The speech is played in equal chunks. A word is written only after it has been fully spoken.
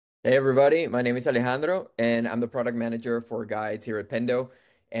Hey everybody, my name is Alejandro and I'm the product manager for guides here at Pendo.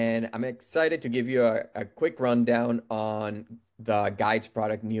 And I'm excited to give you a quick rundown on the guides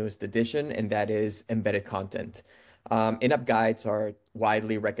product newest edition, and that is embedded content. In-app guides are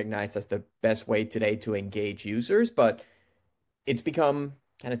widely recognized as the best way today to engage users, but it's become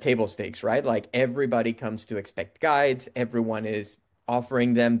kind of table stakes, right? Like everybody comes to expect guides, everyone is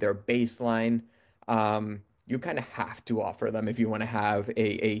offering them their baseline. You kind of have to offer them if you want to have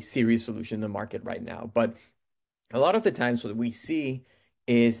a serious solution in the market right now. But a lot of the times what we see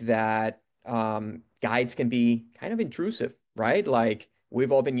is that guides can be kind of intrusive, right? Like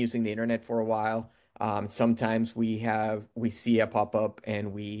we've all been using the internet for a while. Sometimes we see a pop-up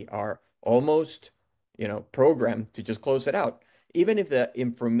and we are almost, programmed to just close it out. Even if the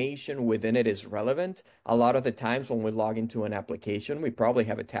information within it is relevant, a lot of the times when we log into an application, we probably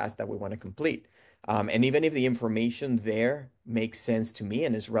have a task that we want to complete. And even if the information there makes sense to me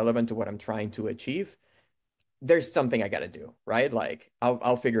and is relevant to what I'm trying to achieve, there's something I got to do, right? Like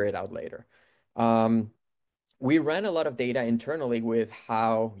I'll figure it out later. Um, we ran a lot of data internally with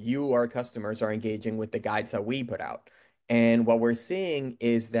how you, our customers, are engaging with the guides that we put out. And what we're seeing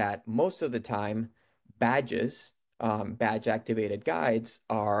is that most of the time, badge activated guides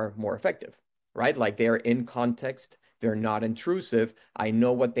are more effective, right? Like they're in context, they're not intrusive. I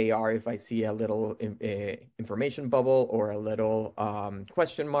know what they are if I see a little information bubble or a little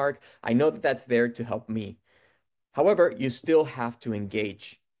question mark. I know that that's there to help me. However, you still have to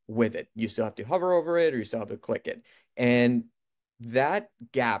engage with it. You still have to hover over it or you still have to click it. And that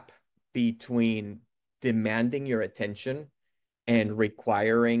gap between demanding your attention and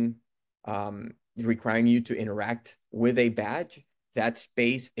requiring you to interact with a badge, that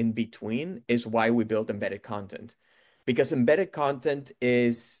space in between is why we build embedded content. Because embedded content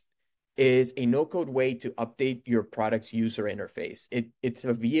is a no-code way to update your product's user interface. It's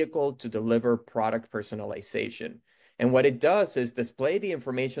a vehicle to deliver product personalization. And what it does is display the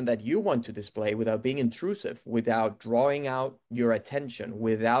information that you want to display without being intrusive, without drawing out your attention,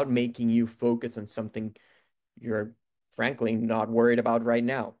 without making you focus on something you're frankly not worried about right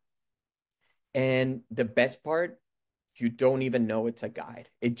now. And the best part, you don't even know it's a guide.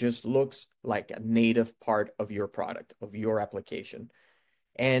 It just looks like a native part of your product, of your application.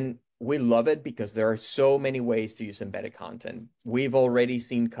 And we love it because there are so many ways to use embedded content. We've already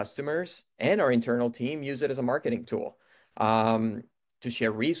seen customers and our internal team use it as a marketing tool um, to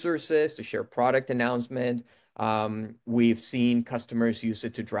share resources, to share product announcement. We've seen customers use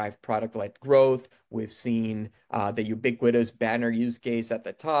it to drive product-led growth. We've seen the ubiquitous banner use case at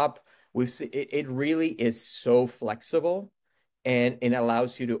the top. It really is so flexible and it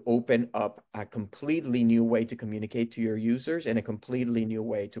allows you to open up a completely new way to communicate to your users and a completely new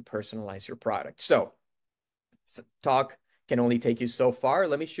way to personalize your product. So, talk can only take you so far.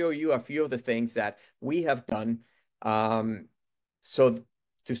 Let me show you a few of the things that we have done. Um, so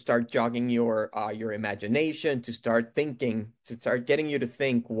to start jogging your imagination, to start thinking, to start getting you to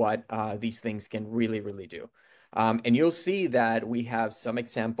think what these things can really do. And you'll see that we have some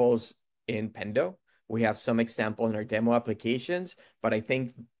examples in Pendo. We have some example in our demo applications, but I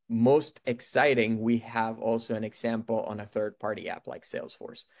think most exciting, we have also an example on a third-party app like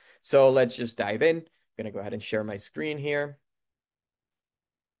Salesforce. So let's just dive in. I'm gonna go ahead and share my screen here.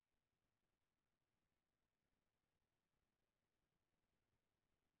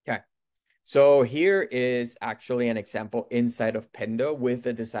 Okay. So here is actually an example inside of Pendo with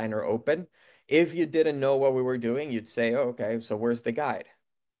the designer open. If you didn't know what we were doing, you'd say, oh, okay, so where's the guide?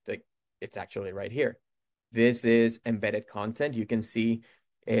 The, it's actually right here. This is embedded content. You can see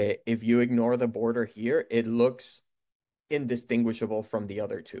if you ignore the border here, it looks indistinguishable from the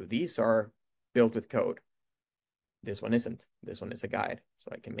other two. These are built with code. This one isn't. This one is a guide.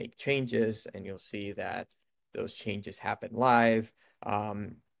 So I can make changes and you'll see that those changes happen live.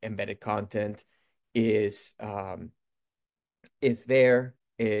 Embedded content is um, is there.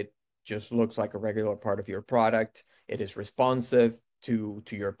 It just looks like a regular part of your product. It is responsive to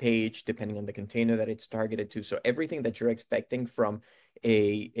your page, depending on the container that it's targeted to. So everything that you're expecting from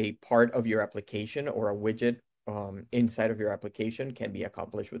a part of your application or a widget inside of your application can be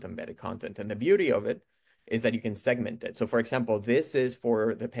accomplished with embedded content. And the beauty of it is that you can segment it. So for example, this is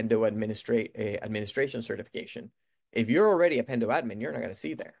for the Pendo administration certification. If you're already a Pendo admin, you're not going to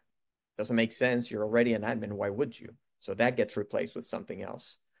see there. Doesn't make sense. You're already an admin. Why would you? So that gets replaced with something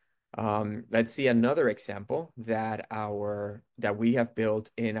else. Let's see another example that we have built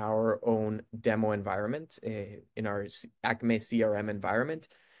in our own demo environment, in our Acme CRM environment.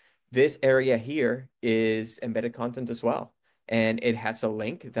 This area here is embedded content as well, and it has a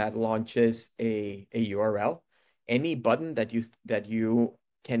link that launches a URL. Any button that you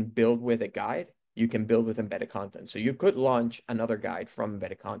can build with a guide, you can build with embedded content. So you could launch another guide from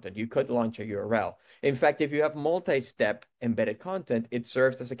embedded content. You could launch a URL. In fact, if you have multi-step embedded content, it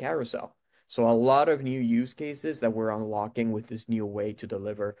serves as a carousel. So a lot of new use cases that we're unlocking with this new way to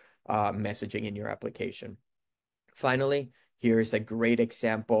deliver messaging in your application. Finally, here's a great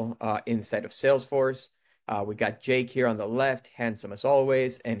example inside of Salesforce. We got Jake here on the left, handsome as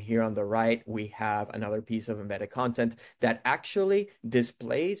always. And here on the right, we have another piece of embedded content that actually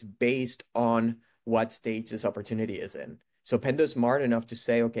displays based on what stage this opportunity is in. So Pendo is smart enough to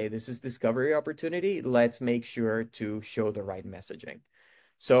say, okay, this is discovery opportunity. Let's make sure to show the right messaging.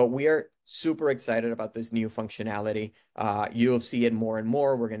 So we are super excited about this new functionality. You'll see it more and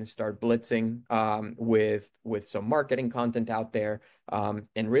more. We're going to start blitzing with some marketing content out there, and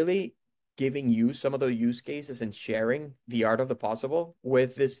really giving you some of the use cases and sharing the art of the possible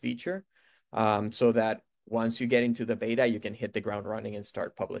with this feature, so that once you get into the beta, you can hit the ground running and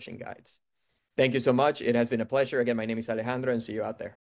start publishing guides. Thank you so much. It has been a pleasure. Again, my name is Alejandro, and see you out there.